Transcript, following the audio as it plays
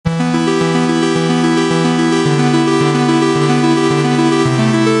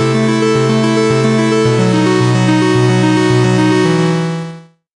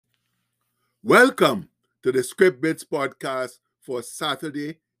Welcome to the Script Bits podcast for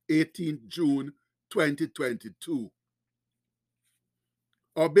Saturday, 18th June 2022.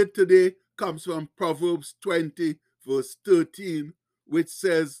 Our bit today comes from Proverbs 20, verse 13, which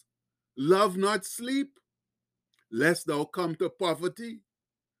says, "Love not sleep, lest thou come to poverty.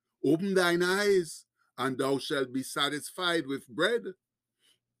 Open thine eyes, and thou shalt be satisfied with bread."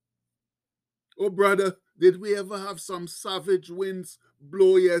 Oh, brother, did we ever have some savage winds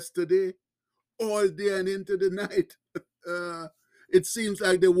blow yesterday? All day and into the night. It seems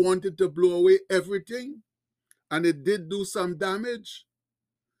like they wanted to blow away everything, and it did do some damage.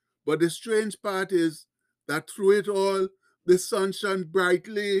 But the strange part is that through it all, the sun shone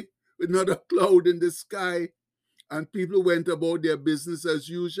brightly with not a cloud in the sky, and people went about their business as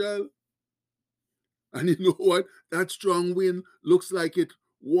usual. And you know what? That strong wind looks like it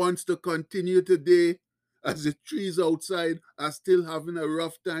wants to continue today, as the trees outside are still having a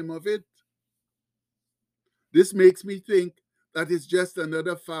rough time of it. This makes me think that it's just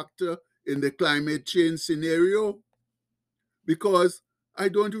another factor in the climate change scenario, because I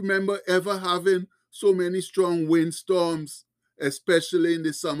don't remember ever having so many strong windstorms, especially in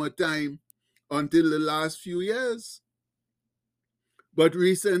the summertime, until the last few years. But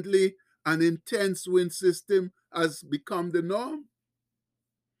recently, an intense wind system has become the norm.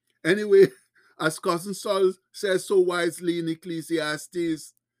 Anyway, as Cousin Sol says so wisely in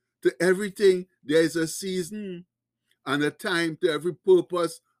Ecclesiastes, to everything there is a season and a time to every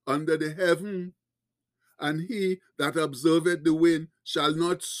purpose under the heaven. And he that observeth the wind shall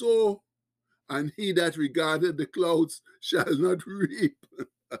not sow, and he that regardeth the clouds shall not reap.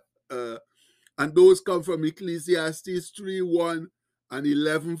 And those come from Ecclesiastes 3:1 and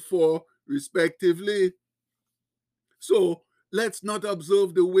 11:4, respectively. So let's not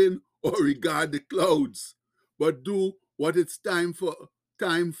observe the wind or regard the clouds, but do what it's time for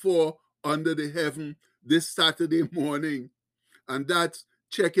under the heaven this Saturday morning. And that's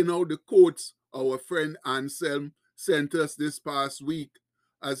checking out the quotes our friend Anselm sent us this past week,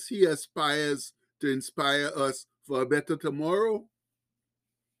 as he aspires to inspire us for a better tomorrow.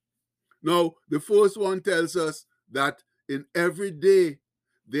 Now, the first one tells us that in every day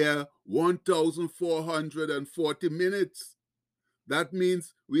there are 1,440 minutes. That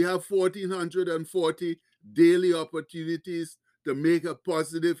means we have 1,440 daily opportunities to make a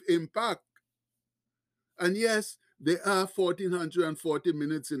positive impact. And yes, there are 1,440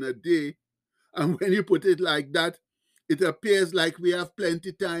 minutes in a day. And when you put it like that, it appears like we have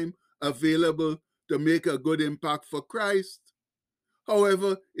plenty time available to make a good impact for Christ.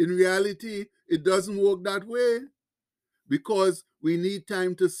 However, in reality, it doesn't work that way, because we need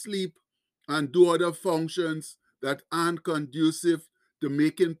time to sleep and do other functions that aren't conducive to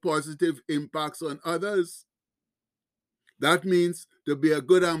making positive impacts on others. That means to be a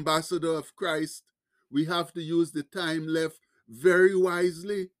good ambassador of Christ, we have to use the time left very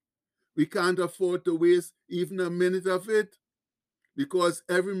wisely. We can't afford to waste even a minute of it, because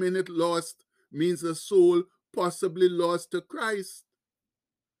every minute lost means a soul possibly lost to Christ.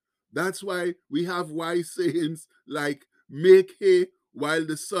 That's why we have wise sayings like "make hay while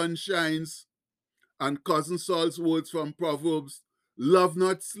the sun shines," and Cousin Sol's words from Proverbs, "love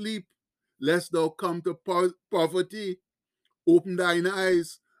not sleep, lest thou come to poverty. Open thine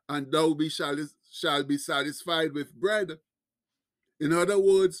eyes, and thou shall be satisfied with bread." In other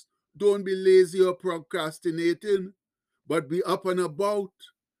words, don't be lazy or procrastinating, but be up and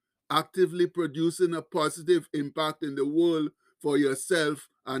about, actively producing a positive impact in the world for yourself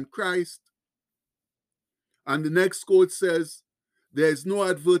and Christ. And the next quote says, "There is no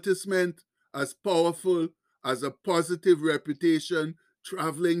advertisement as powerful as a positive reputation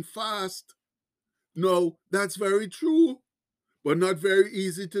traveling fast." No, that's very true, but not very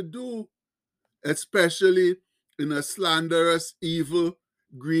easy to do, especially in a slanderous, evil,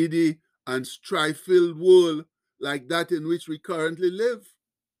 greedy, and strife-filled world like that in which we currently live.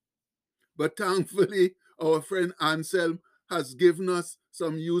 But thankfully, our friend Anselm has given us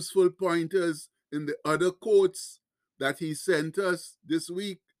some useful pointers in the other quotes that he sent us this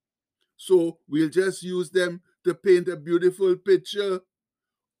week. So we'll just use them to paint a beautiful picture,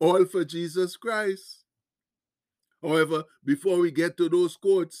 all for Jesus Christ. However, before we get to those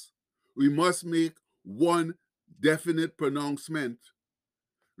quotes, we must make one definite pronouncement,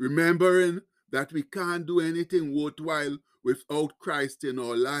 remembering that we can't do anything worthwhile without Christ in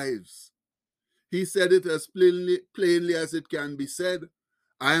our lives. He said it as plainly as it can be said,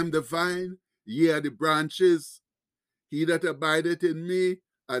 "I am the vine, ye are the branches. He that abideth in me,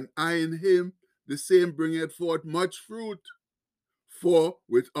 and I in him, the same bringeth forth much fruit. For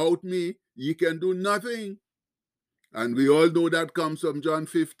without me ye can do nothing." And we all know that comes from John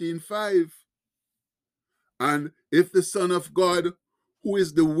 15:5. And if the Son of God, who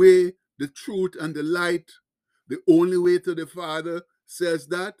is the way, the truth, and the light, the only way to the Father, says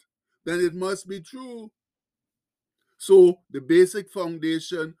that, then it must be true. So the basic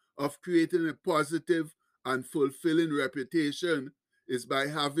foundation of creating a positive and fulfilling reputation is by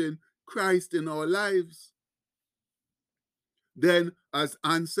having Christ in our lives. Then, as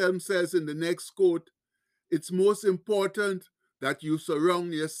Anselm says in the next quote, it's most important that you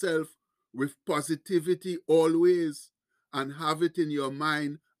surround yourself with positivity always and have it in your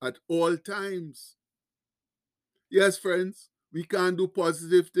mind at all times. Yes, friends, we can't do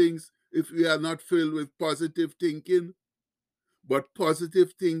positive things if we are not filled with positive thinking, but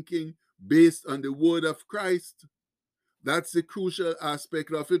positive thinking based on the word of Christ. That's the crucial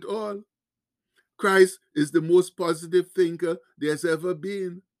aspect of it all. Christ is the most positive thinker there's ever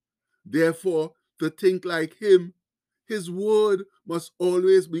been. Therefore, to think like him, his word must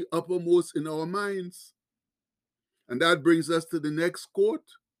always be uppermost in our minds. And that brings us to the next quote,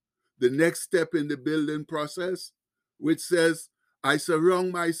 the next step in the building process, which says, I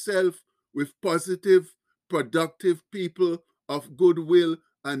surround myself with positive, productive people of goodwill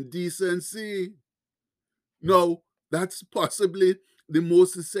and decency. Now, that's possibly the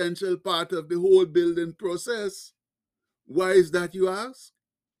most essential part of the whole building process. Why is that, you ask?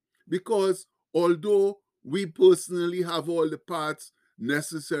 Because although we personally have all the parts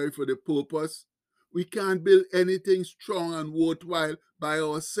necessary for the purpose, we can't build anything strong and worthwhile by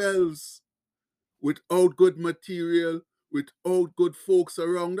ourselves without good material, without good folks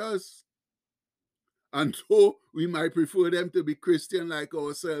around us. And though we might prefer them to be Christian like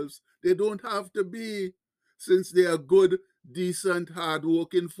ourselves, they don't have to be, since they are good, decent,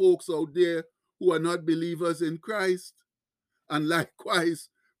 hard-working folks out there who are not believers in Christ. And likewise,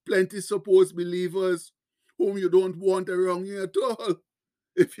 plenty supposed believers whom you don't want around you at all,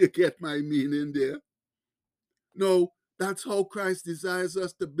 if you get my meaning there. No, that's how Christ desires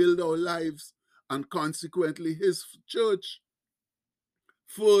us to build our lives and consequently his church.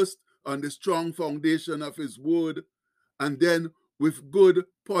 First, on the strong foundation of his word, and then with good,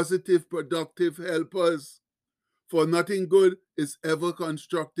 positive, productive helpers. For nothing good is ever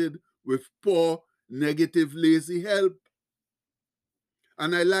constructed with poor, negative, lazy help.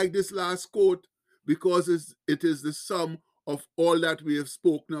 And I like this last quote because it is the sum of all that we have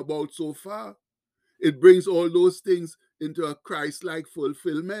spoken about so far. It brings all those things into a Christ-like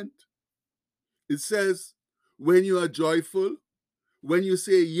fulfillment. It says, when you are joyful, when you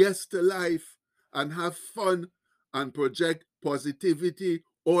say yes to life and have fun and project positivity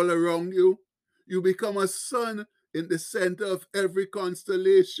all around you, you become a sun in the center of every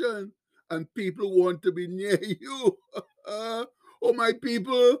constellation and people want to be near you. Oh, my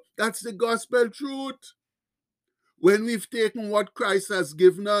people, that's the gospel truth. When we've taken what Christ has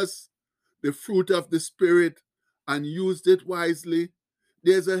given us, the fruit of the Spirit, and used it wisely,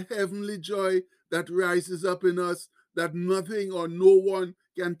 there's a heavenly joy that rises up in us that nothing or no one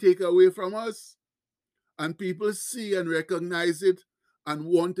can take away from us. And people see and recognize it and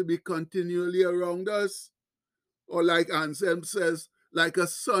want to be continually around us. Or like Anselm says, like a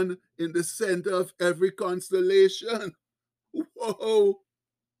sun in the center of every constellation. Whoa!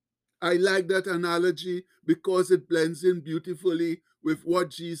 I like that analogy because it blends in beautifully with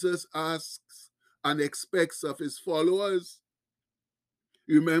what Jesus asks and expects of his followers.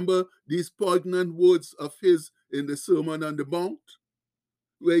 Remember these poignant words of his in the Sermon on the Mount,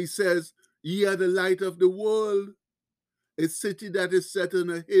 where he says, ye are the light of the world. A city that is set on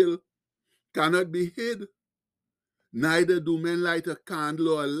a hill cannot be hid. Neither do men light a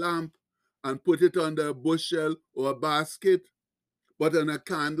candle or a lamp and put it under a bushel or a basket, but on a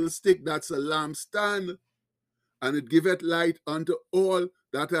candlestick, that's a lampstand, and it giveth light unto all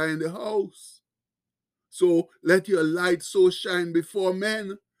that are in the house. So let your light so shine before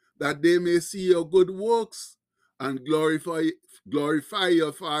men that they may see your good works and glorify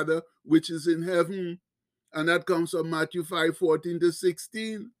your Father which is in heaven. And that comes from Matthew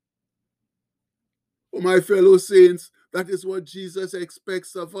 5:14-16. Oh, my fellow saints, that is what Jesus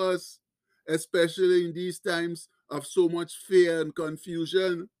expects of us, especially in these times of so much fear and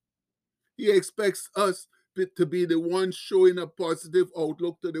confusion. He expects us to be the ones showing a positive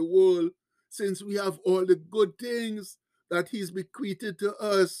outlook to the world, since we have all the good things that he's bequeathed to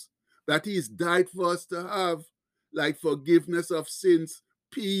us, that he's died for us to have, like forgiveness of sins,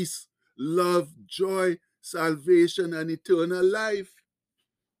 peace, love, joy, salvation, and eternal life.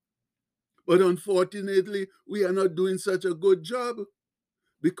 But unfortunately, we are not doing such a good job,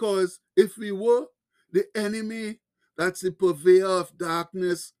 because if we were, the enemy, that's the purveyor of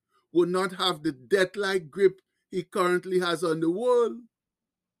darkness, would not have the death-like grip he currently has on the world.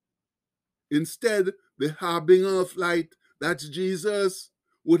 Instead, the harbinger of light, that's Jesus,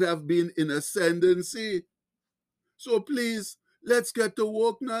 would have been in ascendancy. So please, let's get to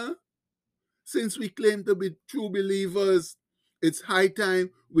work now. Since we claim to be true believers, it's high time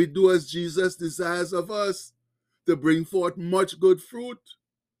we do as Jesus desires of us, to bring forth much good fruit.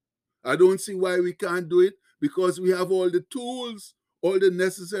 I don't see why we can't do it, because we have all the tools, all the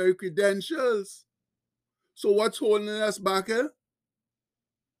necessary credentials. So what's holding us back here?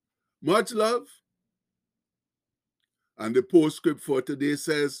 Much love. And the postscript for today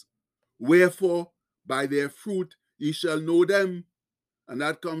says, wherefore by their fruit ye shall know them. And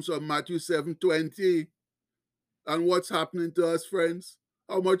that comes from Matthew 7:20. And what's happening to us, friends?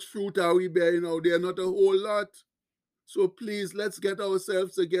 How much fruit are we bearing out there? Not a whole lot. So please, let's get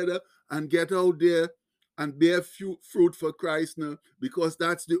ourselves together and get out there and bear fruit for Christ now, because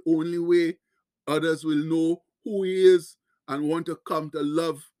that's the only way others will know who he is and want to come to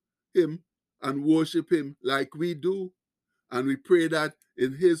love him and worship him like we do. And we pray that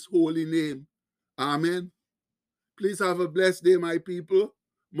in his holy name. Amen. Please have a blessed day, my people.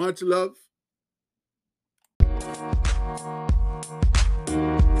 Much love.